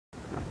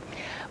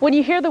When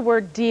you hear the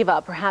word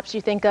diva, perhaps you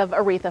think of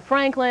Aretha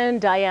Franklin,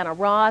 Diana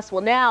Ross.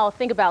 Well, now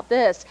think about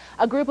this.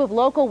 A group of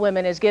local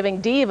women is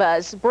giving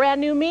divas brand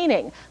new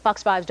meaning.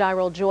 Fox 5's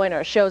Daryl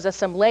Joyner shows us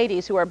some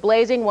ladies who are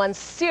blazing one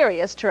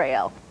serious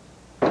trail.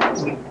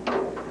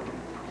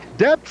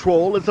 Deb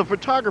Troll is a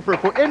photographer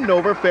for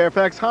Innover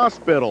Fairfax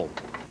Hospital.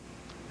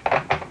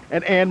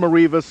 And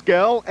Anne-Marie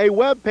Vasquel, a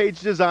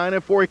web-page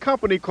designer for a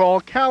company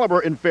called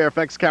Caliber in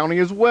Fairfax County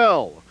as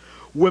well.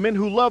 Women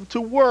who love to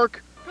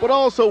work, but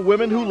also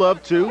women who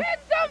love to hit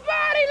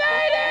somebody,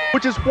 lady!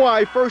 Which is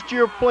why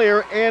first-year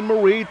player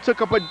Anne-Marie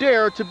took up a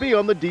dare to be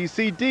on the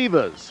DC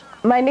Divas.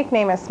 My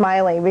nickname is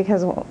Smiley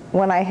because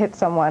when I hit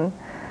someone,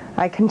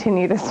 I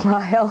continue to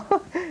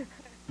smile.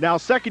 Now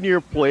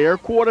second-year player,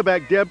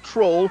 quarterback Deb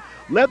Troll,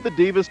 led the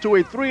Divas to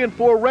a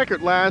 3-4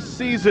 record last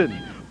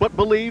season, but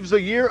believes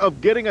a year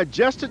of getting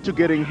adjusted to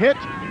getting hit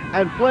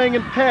and playing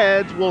in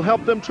pads will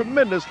help them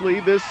tremendously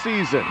this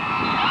season.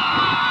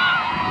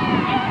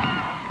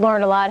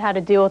 Learned a lot how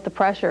to deal with the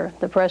pressure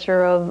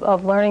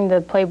of learning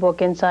the playbook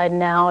inside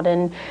and out,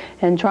 and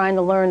trying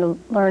to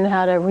learn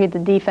how to read the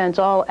defense,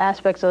 all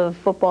aspects of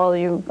football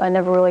I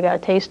never really got a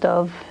taste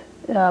of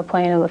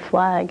playing with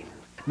flag.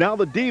 Now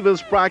the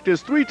Divas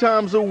practice 3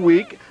 times a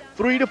week,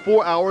 3 to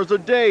 4 hours a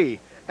day,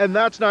 and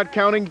that's not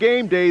counting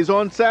game days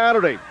on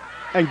Saturday.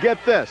 And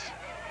get this,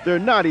 they're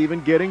not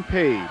even getting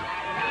paid.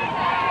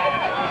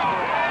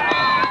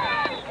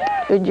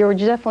 You're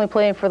definitely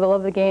playing for the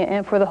love of the game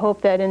and for the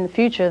hope that in the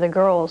future the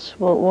girls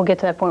will get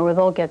to that point where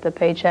they'll get the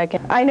paycheck.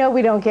 I know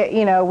we don't get,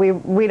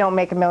 we don't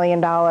make $1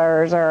 million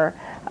or,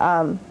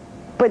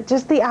 but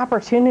just the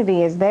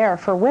opportunity is there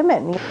for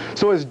women.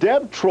 So as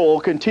Deb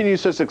Troll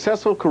continues her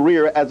successful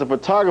career as a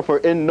photographer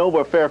in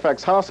Nova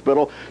Fairfax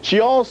Hospital, she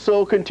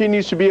also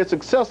continues to be a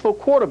successful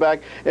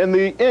quarterback in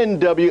the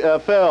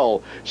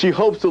NWFL. She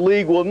hopes the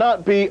league will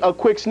not be a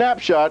quick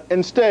snapshot.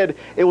 Instead,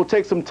 it will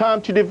take some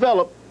time to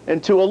develop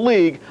into a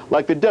league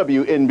like the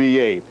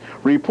WNBA.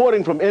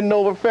 Reporting from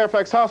Nova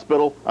Fairfax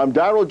Hospital, I'm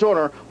Daryl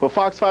Joyner for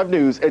Fox 5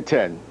 News at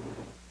 10.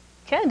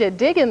 Kind of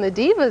digging the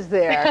divas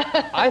there.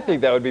 I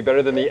think that would be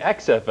better than the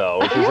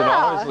XFL, which is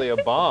honestly a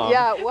bomb.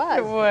 Yeah, it was.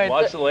 It would.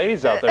 Watch the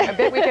ladies out there. I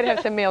bet we could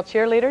have some male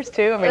cheerleaders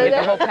too. I mean,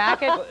 get the whole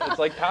package. It's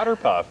like Powder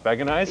Puff back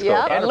in high school.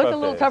 Yeah, It looked a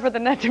little tougher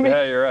than that to me.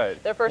 Yeah, you're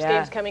right. Their first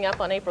game's coming up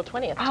on April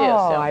 20th, too.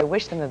 Oh, So. I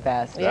wish them the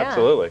best. Yeah.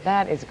 Absolutely.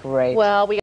 That is great. Well, we